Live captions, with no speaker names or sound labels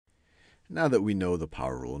Now that we know the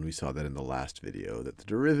power rule, and we saw that in the last video, that the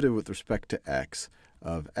derivative with respect to x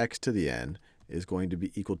of x to the n is going to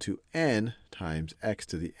be equal to n times x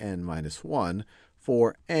to the n minus 1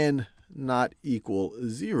 for n not equal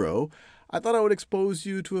 0, I thought I would expose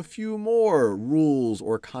you to a few more rules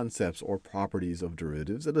or concepts or properties of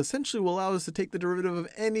derivatives that essentially will allow us to take the derivative of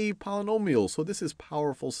any polynomial. So this is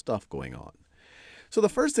powerful stuff going on. So the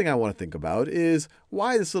first thing I want to think about is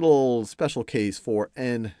why this little special case for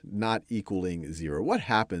n not equaling 0. What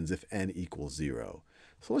happens if n equals 0?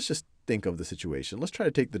 So let's just think of the situation. Let's try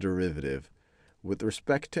to take the derivative with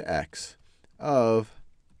respect to x of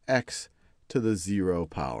x to the 0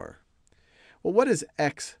 power. Well, what is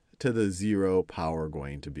x to the 0 power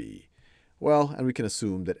going to be? Well, and we can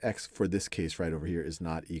assume that x for this case right over here is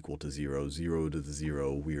not equal to 0. 0 to the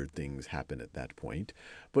 0, weird things happen at that point.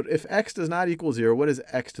 But if x does not equal 0, what is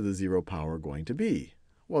x to the 0 power going to be?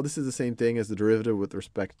 Well, this is the same thing as the derivative with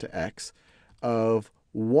respect to x of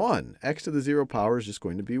 1. X to the 0 power is just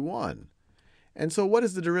going to be 1. And so what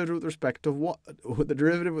is the derivative with respect to the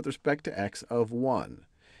derivative with respect to x of 1?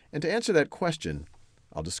 And to answer that question,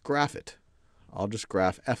 I'll just graph it. I'll just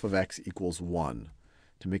graph f of x equals 1.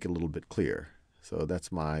 To make it a little bit clear. So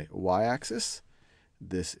that's my y-axis.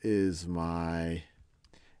 This is my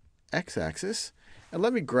x-axis. And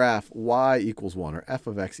let me graph y equals 1, or f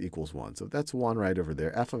of x equals 1. So that's 1 right over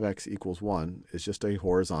there. F of x equals 1 is just a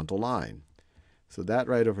horizontal line. So that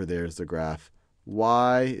right over there is the graph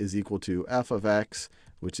y is equal to f of x,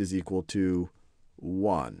 which is equal to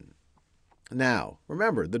 1. Now,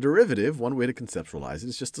 remember, the derivative, one way to conceptualize it,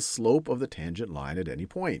 is just the slope of the tangent line at any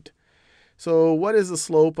point. So what is the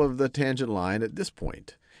slope of the tangent line at this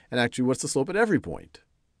point? And actually, what's the slope at every point?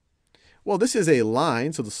 Well, this is a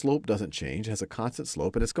line, so the slope doesn't change. It has a constant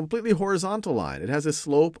slope, and it's a completely horizontal line. It has a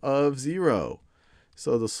slope of 0.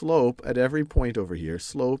 So the slope at every point over here,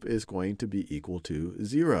 slope is going to be equal to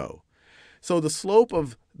 0. So the slope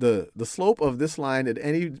of this line at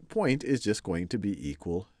any point is just going to be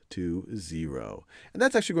equal to 0. And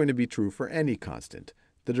that's actually going to be true for any constant.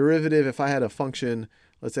 The derivative, if I had a function,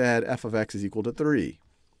 let's say I had f of x is equal to 3.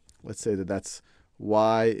 Let's say that that's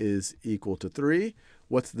y is equal to 3.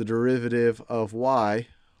 What's the derivative of y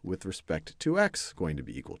with respect to x going to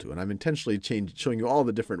be equal to? And I'm intentionally showing you all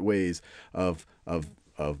the different ways of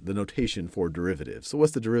the notation for derivatives. So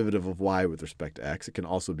what's the derivative of y with respect to x? It can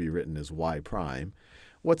also be written as y prime.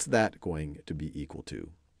 What's that going to be equal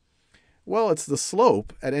to? Well, it's the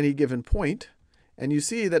slope at any given point. And you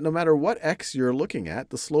see that no matter what x you're looking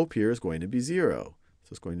at, the slope here is going to be 0. So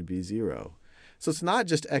it's going to be 0. So it's not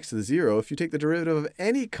just x to the 0. If you take the derivative of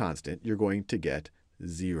any constant, you're going to get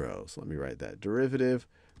 0. So let me write that. Derivative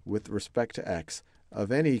with respect to x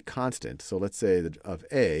of any constant. So let's say that of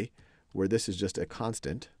a, where this is just a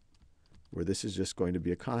constant, where this is just going to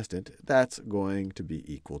be a constant, that's going to be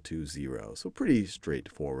equal to 0. So pretty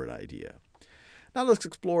straightforward idea. Now let's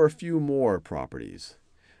explore a few more properties.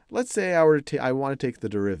 Let's say I want to take the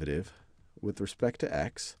derivative with respect to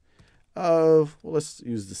x of, well, let's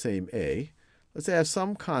use the same a. Let's say I have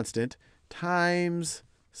some constant times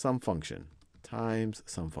some function,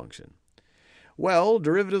 Well,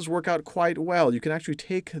 derivatives work out quite well. You can actually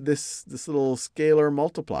take this little scalar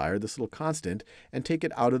multiplier, this little constant, and take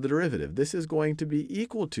it out of the derivative. This is going to be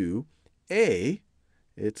equal to a.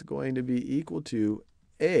 It's going to be equal to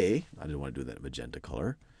a. I didn't want to do that in magenta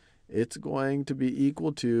color. It's going to be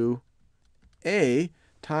equal to a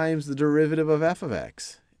times the derivative of f of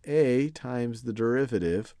x. A times the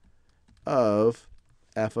derivative of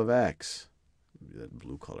f of x. That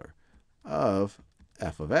blue color. Of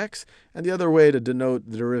f of x. And the other way to denote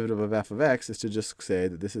the derivative of f of x is to just say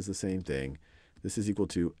that this is the same thing. This is equal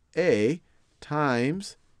to a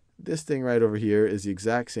times this thing right over here is the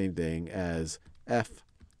exact same thing as f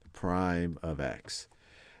prime of x.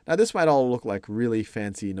 Now, this might all look like really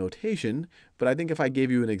fancy notation, but I think if I gave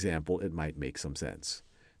you an example, it might make some sense.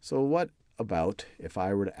 So what about if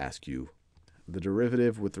I were to ask you the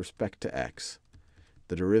derivative with respect to x,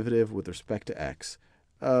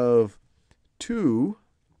 of 2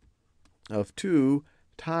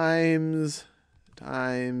 times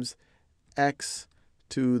x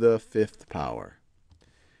to the 5th power?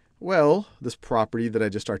 Well, this property that I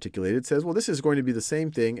just articulated says, well, this is going to be the same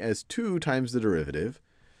thing as 2 times the derivative.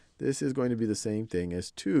 This is going to be the same thing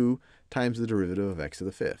as 2 times the derivative of x to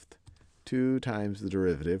the 5th. 2 times the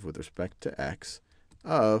derivative with respect to x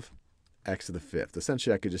of x to the 5th.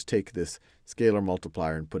 Essentially, I could just take this scalar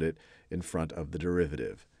multiplier and put it in front of the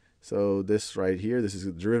derivative. So this right here, this is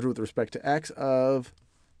the derivative with respect to x of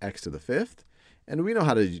x to the 5th. And we know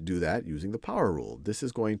how to do that using the power rule. This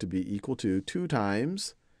is going to be equal to 2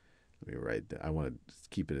 times, let me write that. I want to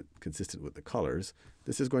keep it consistent with the colors.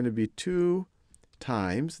 This is going to be 2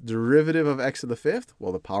 times derivative of x to the 5th.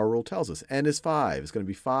 Well, the power rule tells us n is 5. It's going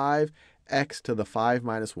to be 5x to the 5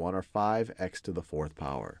 minus 1, or 5x to the 4th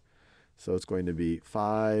power. So it's going to be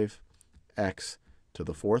 5x to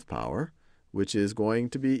the 4th power, which is going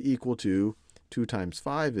to be equal to 2 times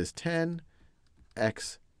 5 is 10,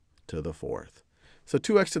 x to the 4th. So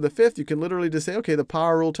 2x to the 5th, you can literally just say, okay, the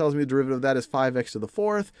power rule tells me the derivative of that is 5x to the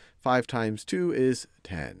 4th. 5 times 2 is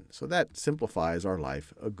 10. So that simplifies our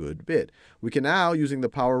life a good bit. We can now, using the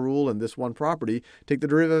power rule and this one property, take the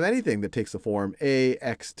derivative of anything that takes the form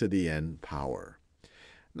ax to the n power.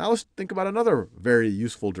 Now let's think about another very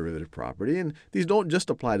useful derivative property. And these don't just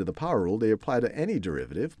apply to the power rule. They apply to any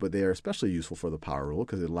derivative, but they are especially useful for the power rule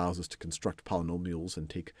because it allows us to construct polynomials and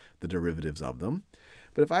take the derivatives of them.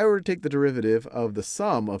 But if I were to take the derivative of the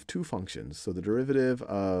sum of two functions, so the derivative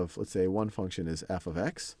of, let's say, one function is f of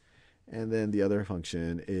x, and then the other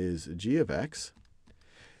function is g of x,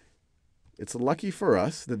 it's lucky for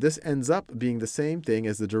us that this ends up being the same thing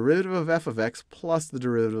as the derivative of f of x plus the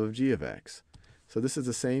derivative of g of x. So this is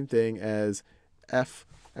the same thing as f.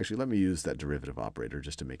 Actually, let me use that derivative operator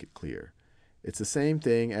just to make it clear. It's the same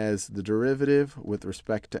thing as the derivative with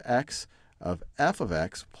respect to x of f of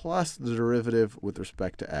x plus the derivative with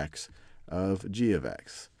respect to x of g of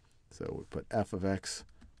x. So we put f of x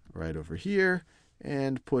right over here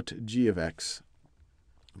and put g of x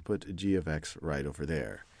right over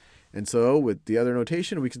there. And so with the other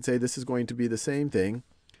notation, we can say this is going to be the same thing.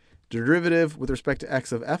 Derivative with respect to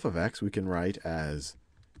x of f of x we can write as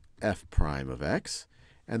f prime of x.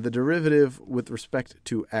 And the derivative with respect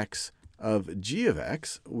to x of g of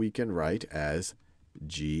x we can write as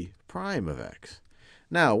g prime of x.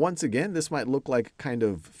 Now, once again, this might look like kind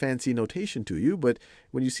of fancy notation to you, but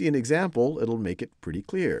when you see an example, it'll make it pretty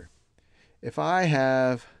clear. If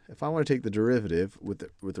I want to take the derivative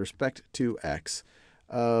with respect to x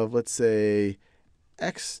of, let's say,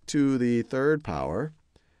 x to the 3rd power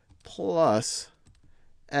plus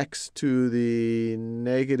x to the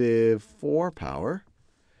negative 4 power,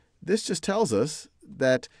 this just tells us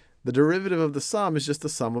that the derivative of the sum is just the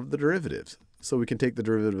sum of the derivatives. So we can take the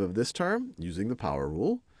derivative of this term using the power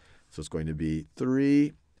rule. So it's going to be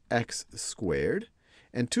 3x squared.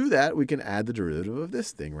 And to that, we can add the derivative of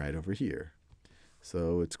this thing right over here.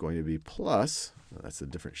 So it's going to be plus, well, that's a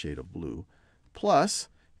different shade of blue, plus,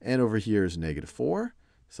 and over here is negative 4.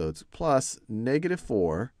 So it's plus negative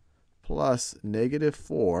 4 plus negative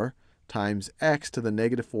 4 times x to the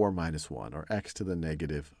negative 4 minus 1, or x to the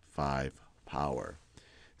negative 5 power.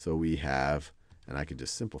 So we have, and I could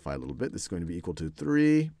just simplify a little bit, this is going to be equal to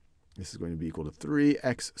 3. This is going to be equal to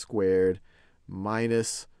 3x squared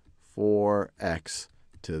minus 4x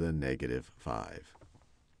to the negative 5.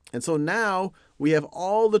 And so now we have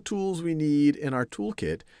all the tools we need in our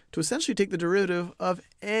toolkit to essentially take the derivative of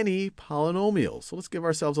any polynomial. So let's give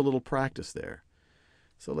ourselves a little practice there.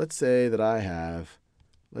 So let's say that I have,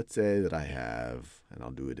 and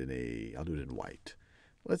I'll do it in white.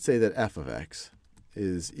 Let's say that f of x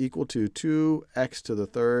is equal to 2x to the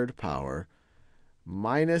 3rd power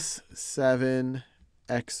minus 7x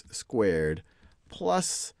squared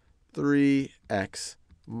plus 3x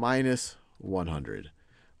minus 100.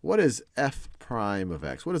 What is f prime of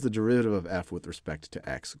x? What is the derivative of f with respect to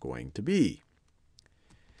x going to be?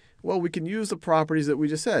 Well, we can use the properties that we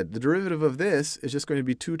just said. The derivative of this is just going to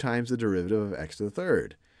be 2 times the derivative of x to the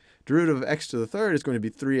 3rd. Derivative of x to the 3rd is going to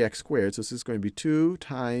be 3x squared, so this is going to be 2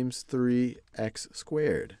 times 3x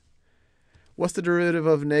squared. What's the derivative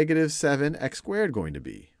of negative 7x squared going to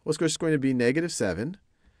be? Well, it's just going to be negative 7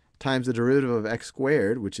 times the derivative of x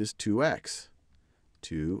squared, which is 2x.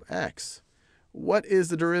 2x. What is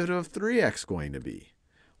the derivative of 3x going to be?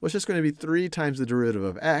 Well, it's just going to be 3 times the derivative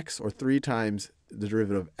of x, or 3 times the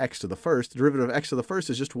derivative of x to the 1st. The derivative of x to the 1st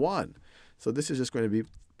is just 1. So this is just going to be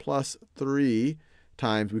plus 3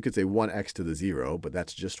 times, we could say 1x to the 0, but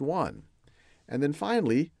that's just 1. And then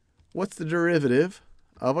finally, what's the derivative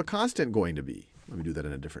of a constant going to be? Let me do that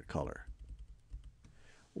in a different color.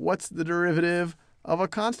 What's the derivative of a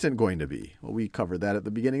constant going to be? Well, we covered that at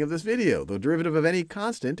the beginning of this video. The derivative of any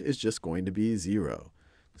constant is just going to be 0.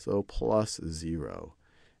 So plus 0.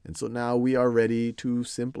 And so now we are ready to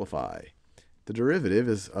simplify. The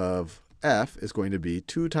derivative of f is going to be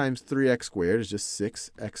 2 times 3x squared is just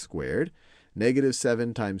 6x squared. Negative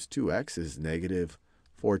 7 times 2x is negative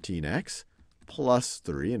 14x plus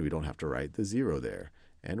 3, and we don't have to write the 0 there.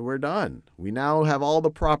 And we're done. We now have all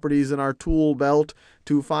the properties in our tool belt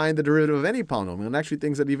to find the derivative of any polynomial, and actually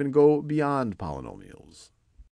things that even go beyond polynomials.